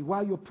somebody,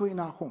 while you're praying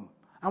at home,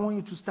 I want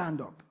you to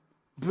stand up.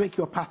 Break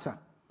your pattern.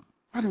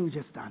 Why don't you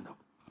just stand up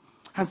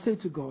and say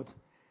to God,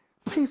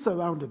 pace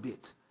around a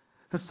bit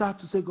and start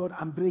to say, God,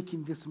 I'm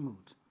breaking this mood.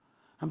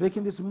 I'm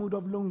breaking this mood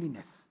of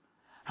loneliness.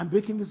 I'm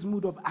breaking this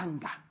mood of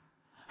anger.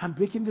 I'm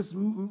breaking this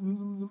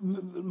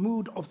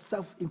mood of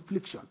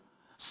self-infliction.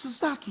 So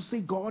start to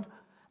say, God,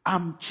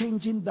 I'm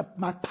changing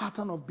my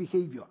pattern of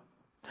behavior.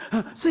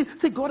 Say,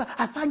 God,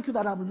 I thank you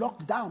that I'm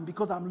locked down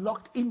because I'm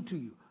locked into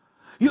you.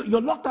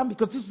 You're locked down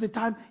because this is the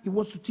time He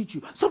wants to teach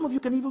you. Some of you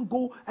can even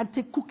go and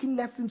take cooking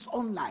lessons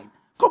online.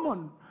 Come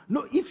on.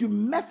 No, if you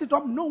mess it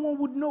up, no one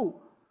would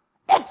know.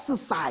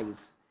 Exercise.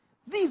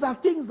 These are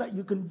things that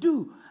you can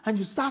do. And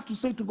you start to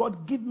say to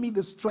God, give me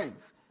the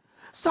strength.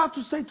 Start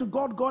to say to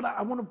God, God,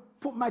 I want to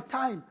put my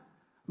time,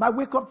 my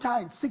wake-up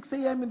time, 6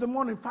 a.m. in the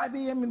morning, 5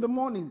 a.m. in the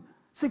morning,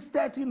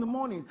 6:30 in the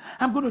morning.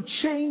 I'm going to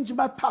change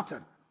my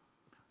pattern.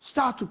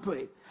 Start to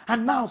pray.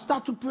 And now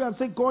start to pray and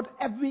say, God,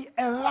 every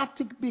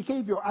erratic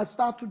behavior I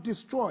start to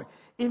destroy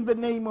in the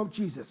name of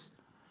Jesus.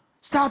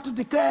 Start to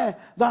declare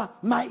that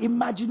my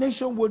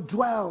imagination will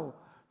dwell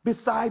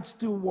beside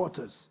still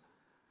waters.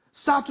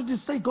 Start to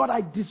say, God, I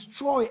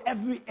destroy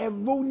every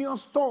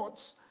erroneous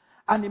thoughts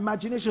and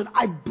imagination.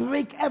 I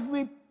break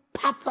every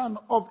pattern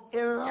of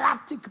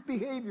erratic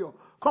behavior.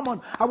 Come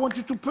on, I want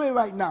you to pray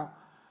right now.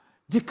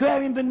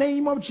 Declare in the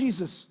name of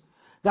Jesus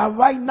that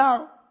right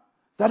now,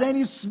 that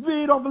any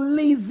spirit of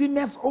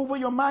laziness over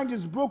your mind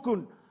is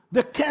broken.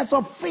 The curse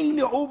of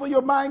failure over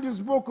your mind is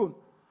broken.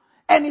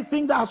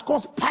 Anything that has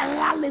caused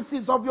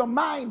paralysis of your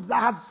mind,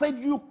 that has said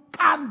you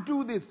can't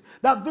do this,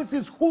 that this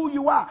is who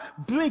you are,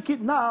 break it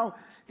now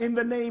in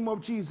the name of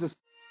Jesus.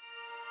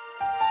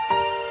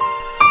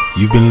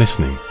 You've been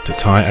listening to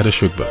Ty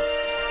Adeshugba,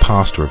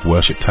 pastor of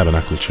Worship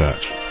Tabernacle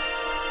Church.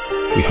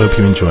 We hope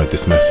you enjoyed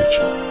this message.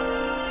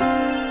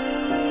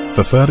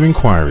 For further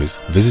inquiries,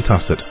 visit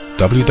us at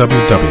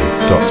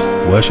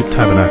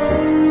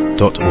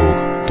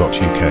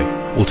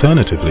www.worshiptabernacle.org.uk.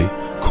 Alternatively,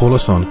 call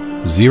us on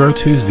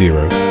 020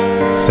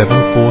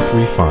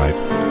 7435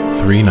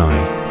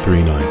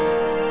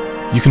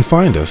 3939. You can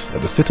find us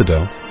at the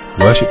Citadel,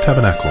 Worship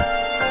Tabernacle,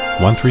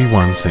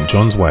 131 St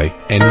John's Way,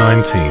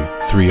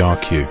 N19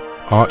 3RQ,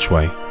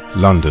 Archway,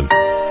 London.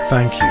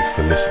 Thank you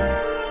for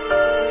listening.